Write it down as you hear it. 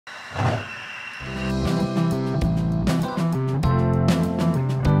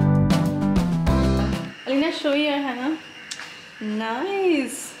Alina, show your henna.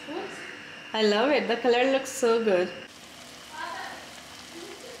 Nice. I love it. The color looks so good.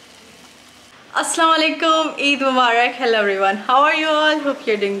 Assalamu alaikum, Eid Mubarak. Hello everyone, how are you all? Hope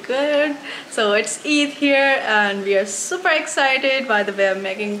you're doing good. So it's Eid here and we are super excited. By the way, I'm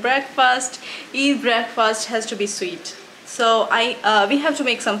making breakfast. Eid breakfast has to be sweet. So we have to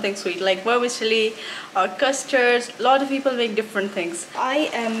make something sweet like vermicelli or custards. A lot of people make different things. I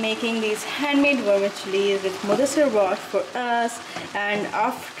am making these handmade vermicelli with Mudassir bought for us, and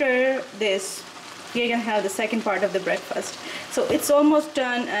after this we're gonna have the second part of the breakfast. So it's almost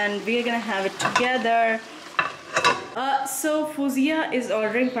done and we're gonna have it together. So Fuzia is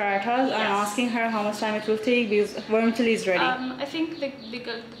ordering parathas. Yes. I'm asking her how much time it will take because vermicelli is ready. I think the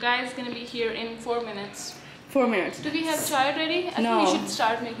guy is gonna be here in 4 minutes. 4 minutes. Do we have chai ready? I no. think we should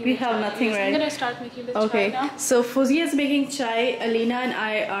start making We have nothing ready. I'm gonna start making the chai now. So Fuzia is making chai, Alina and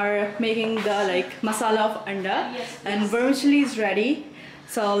I are making the masala of anda. Yes, and vermicelli is ready.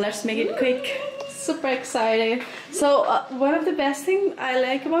 So let's make it quick. Super excited. So one of the best things I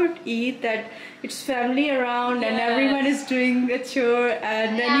like about Eid that it's family around and everyone is doing a chore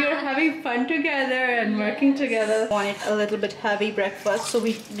and then you're having fun together and working together. I want it a little bit heavy breakfast, so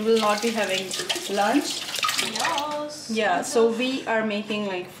we will not be having lunch. Yes. Yeah, so we are making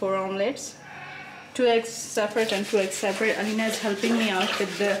like 4 omelets. 2 eggs separate and 2 eggs separate. Alina is helping me out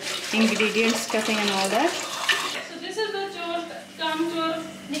with the ingredients, cutting and all that. So this is the chore, chore.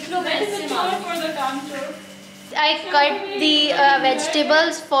 That is the chore for the chore. I cut the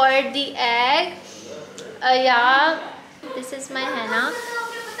vegetables for the egg. Yeah, this is my henna.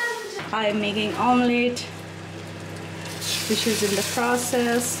 I am making omelette, which is in the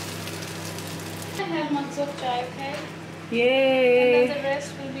process. I have mugs of chai, okay? Yay! And then the rest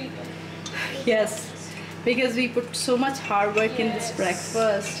will be Yes, because we put so much hard work in this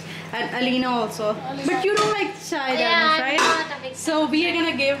breakfast. And Alina also. But you don't like chai that much, right? I'm not a big So we are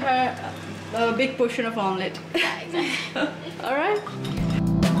gonna give her a big portion of omelette. Yeah, exactly. Alright?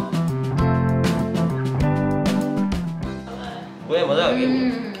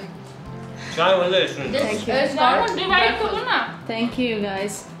 Thank you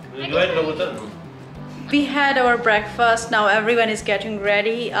guys. We had our breakfast. Now everyone is getting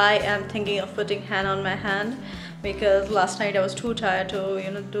ready. I am thinking of putting henna on my hand because last night I was too tired to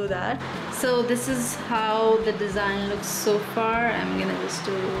do that. So this is how the design looks so far. I'm gonna just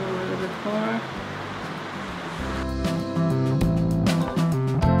do a little bit more.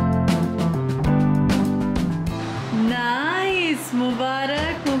 Nice!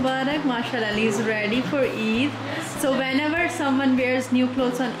 Mubarak, Mubarak, mashallah. Ali is ready for Eid. So whenever someone wears new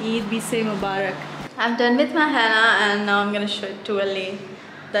clothes on Eid, we say Mubarak. I'm done with my henna and now I'm gonna show it to Ali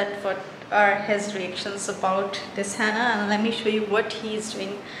that what are his reactions about this henna, and let me show you what he's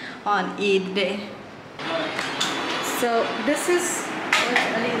doing on Eid day. So this is what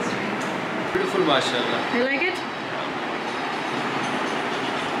Ali is doing. Beautiful, mashallah. You like it?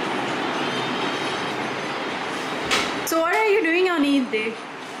 So what are you doing on Eid day?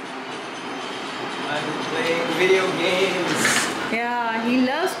 I'm playing video games. Yeah, he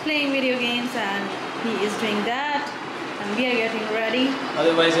loves playing video games and he is doing that, and we are getting ready.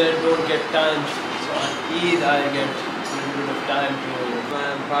 Otherwise I don't get time. So on Eid I get a little bit of time to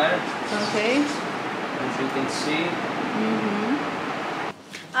vampire. Okay. As you can see.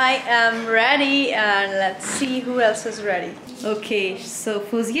 I am ready and let's see who else is ready. Okay, so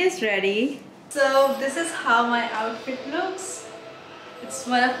Fuzia is ready. So this is how my outfit looks. It's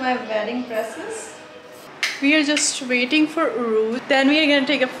one of my wedding dresses. We are just waiting for Uru. Then we are going to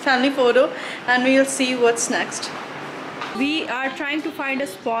take a family photo and we will see what's next. We are trying to find a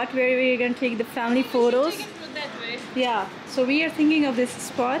spot where we are going to take the family photos. Yeah, so we are thinking of this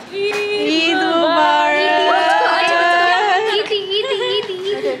spot. Eid Mubarak!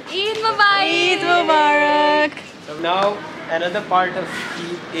 Eid Mubarak! Eid Mubarak! So now another part of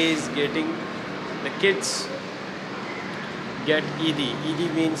Eid is getting the kids get Eidi. Eidi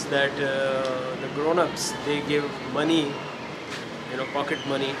means that the grown-ups, they give money, pocket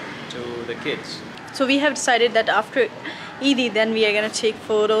money to the kids. So we have decided that after Eid, then we are going to take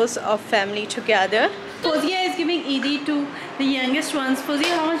photos of family together. Fozia is giving Eid to the youngest ones.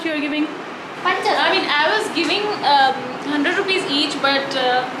 Fozia, how much you are giving? I mean, I was giving 100 rupees each, but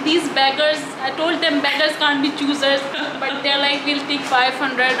these beggars, I told them beggars can't be choosers, but they're like, we'll take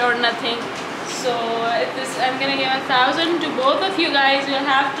 500 or nothing. So I'm gonna give 1,000 to both of you guys. You'll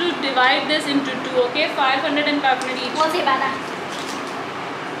have to divide this into 2, okay? 500 and 500 each.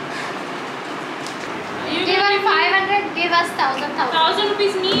 You give us 500, give us 1,000. 1,000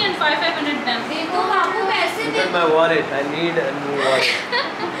 rupees me and 500 then. Look at my wallet. I need a new wallet.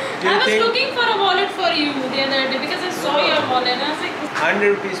 Do you I was think looking for a wallet for you the other day because I saw your wallet and I was like,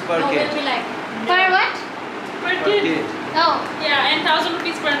 100 rupees per kid? For what? per Per kid. kid. Oh, Yeah, and 1,000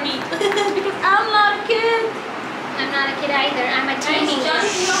 rupees per me. Because I'm not a kid. I'm not a kid either. I'm a teenager.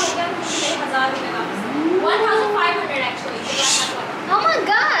 1,500 actually. Oh my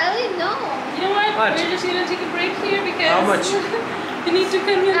god, I didn't know. You know what? What? We're just gonna take a break here because How much? you need to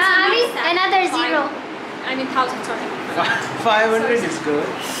convince me. Ali, another zero. I mean 1,000, sorry. 500 is good.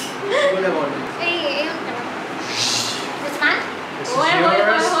 Good amount. Hey, this man? This is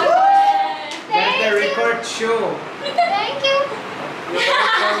yours. Let Thank the you. record show. Thank you.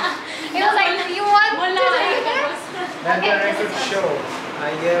 It was like, you want to Let the record show.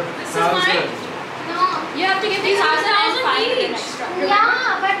 I give This is mine. 1,000. No. You have to give me 1,000 and 500 extra.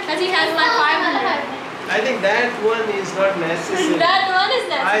 Yeah, but Because he has my 500. I think that one is not necessary. That one is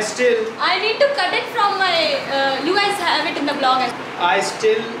that. I need to cut it from my. You guys have it in the blog. I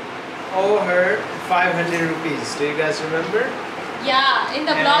still owe her 500 rupees. Do you guys remember? Yeah, in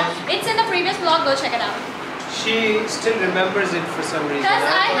the blog. And- It's in the previous blog. Go check it out. She still remembers it for some reason. Because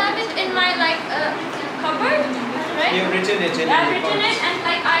I have it in my cupboard, right? You've written it in I've the written records. it and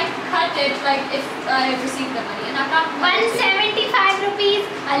I cut it if I receive the money and I'm not 175 rupees.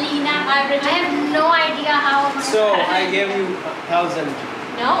 Alina, I've written- I have no idea how much. So I gave you 1,000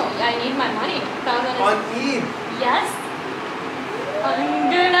 No, I need my money. 1,000 is on Eid. yes. I'm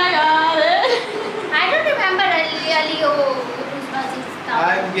gonna got it. I don't remember Ali whose bus is down.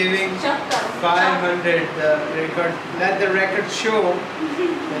 I'm giving 500. The record. Let the record show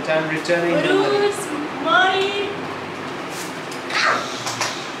that I'm returning the money. Bruce, money.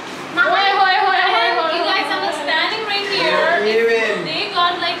 You guys, I'm standing right here. You're If even. they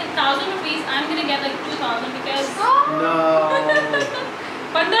got like 1,000 rupees, I'm gonna get like 2,000 because. No.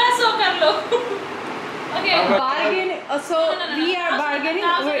 1500 kar lo. Okay. How about- Bargain. So No, we are 1,000 bargaining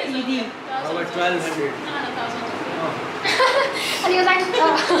 1,000 over is Eid. okay. How 1,000 about is 1,200? okay. No, 1,000 is okay. Oh. And he was like,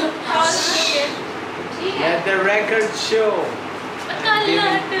 oh. 1,000 is okay. Let the record show. I'm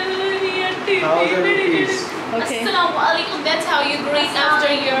giving 1,000 rupees. Okay. Assalamu alaikum. That's how you greet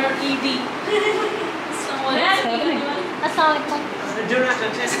after your Eid. Assalamu What's alaikum. happening? Assalamualaikum. Do not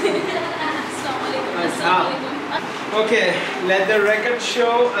attend. Assalamu alaikum. Assalamu alaikum. Okay, let the record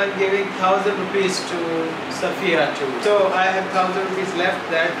show I'm giving 1,000 rupees to Safia too. So I have 1,000 rupees left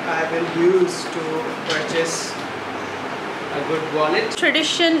that I will use to purchase a good wallet.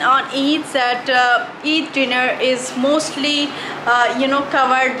 Tradition on Eid that Eid dinner is mostly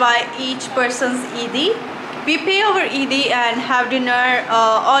covered by each person's Eid. We pay our Eid and have dinner.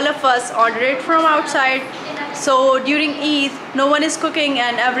 All of us order it from outside. So during Eid, no one is cooking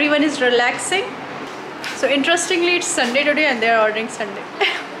and everyone is relaxing. So interestingly, it's Sunday today and they're ordering Sunday.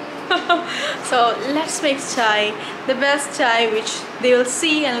 So let's make chai, the best chai which they will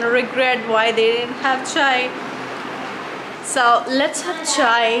see and regret why they didn't have chai. So let's have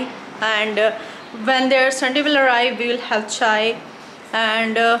chai, and when their Sunday will arrive, we will have chai.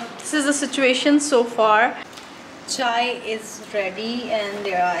 And this is the situation so far. Chai is ready and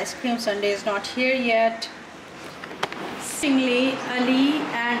their ice cream sundae is not here yet. Interestingly, Ali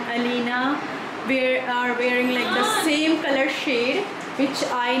and Alina are wearing like the same color shade, which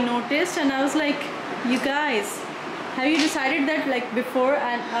I noticed, and I was like, you guys, have you decided that like before?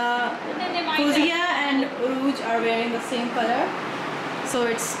 And Fuzia and Uruj are wearing the same color, so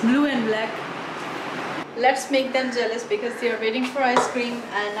it's blue and black. Let's make them jealous because they are waiting for ice cream,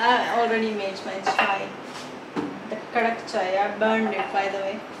 and I already made my chai, the kadak chai. I burned it, by the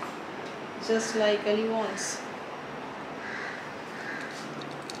way, just like Ali wants.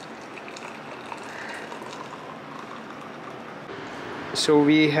 So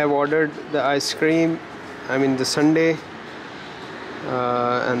we have ordered the ice cream, I mean the sundae,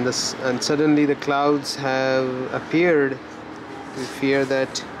 and suddenly the clouds have appeared. We fear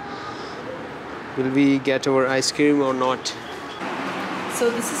that will we get our ice cream or not. So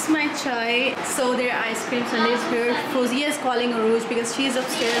this is my chai. So their ice cream sundae is here. Fozia is calling Aruj because she is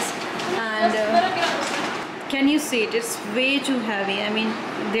upstairs, and can you see it? It's way too heavy. I mean,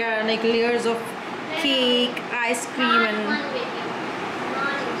 there are like layers of cake, ice cream, and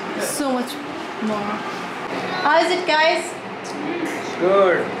so much more. How is it, guys?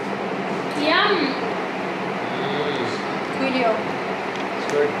 Good. Yum. Video. It's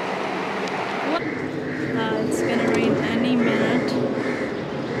good. It's gonna rain any minute.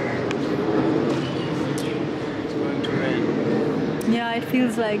 It's going to rain. Yeah, it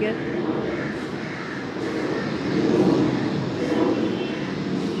feels like it.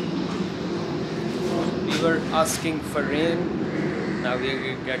 We were asking for rain, Now we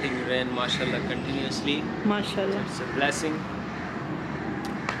are getting rain, mashallah, continuously. MashaAllah. It's a blessing.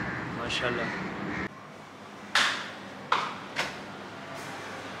 Mashallah.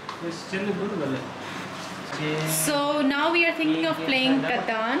 So now we are thinking of playing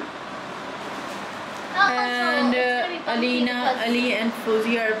Catan. And Alina, Ali and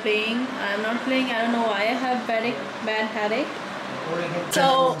Fozia are playing. I'm not playing. I don't know why I have bad headache.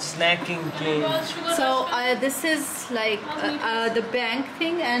 So snacking game. So this is like the bank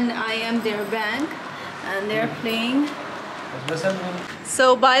thing, and I am their bank, and they're playing.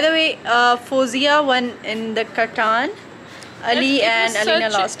 So by the way, Fozia won in the Catan. Ali and Alina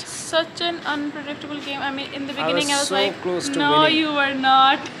lost. Such an unpredictable game. I mean, in the beginning I was so like, close to no, winning. you were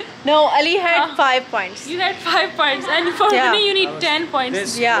not. No, Ali had 5 points. You had 5 points, and for Yeah. winning you need 10 points.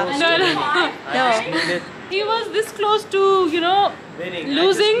 This Yeah. close No, to no. winning. I just needed He was this close to, winning. I just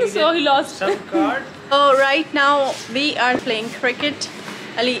losing, needed so he lost. Some card. So right now we are playing cricket.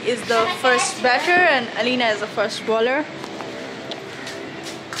 Ali is the first batter and Alina is the first bowler.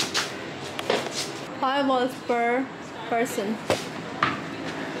 5 balls per person.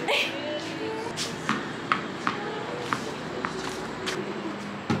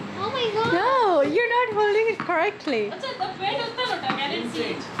 Oh my god. No, you're not holding it correctly. I didn't see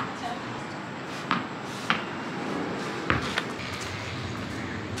it.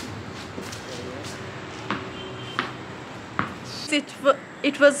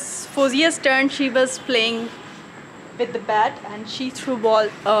 It was Fozia's turn. She was playing with the bat and she threw ball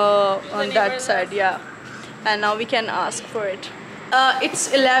on that side. Yeah, and now we can ask for it.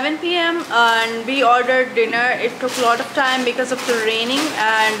 It's 11 p.m. and we ordered dinner. It took a lot of time because of the raining,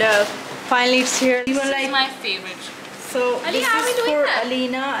 and finally it's here. We were This like, is my favorite. so Ali, this how are we is doing for that?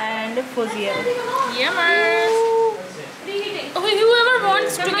 Alina and Fozia. Yummers. Whoever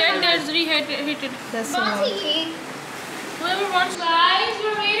wants to get theirs reheated. That's the one. Whoever wants. Guys,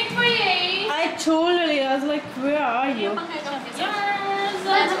 we're waiting for you. I told Ali, I was like, where are you? Yummers.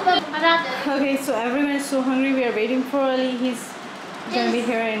 Okay, so everyone is so hungry. We are waiting for Ali. He's gonna be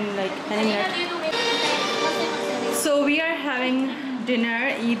here in like any minute. So we are having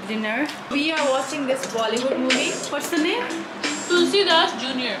dinner, Eid dinner. We are watching this Bollywood movie. What's the name? Tulsi Das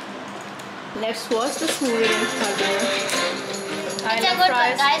Jr. Let's watch this movie and have dinner. I It's a love good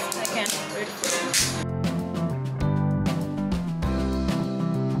one, fries. guys. I can't wait.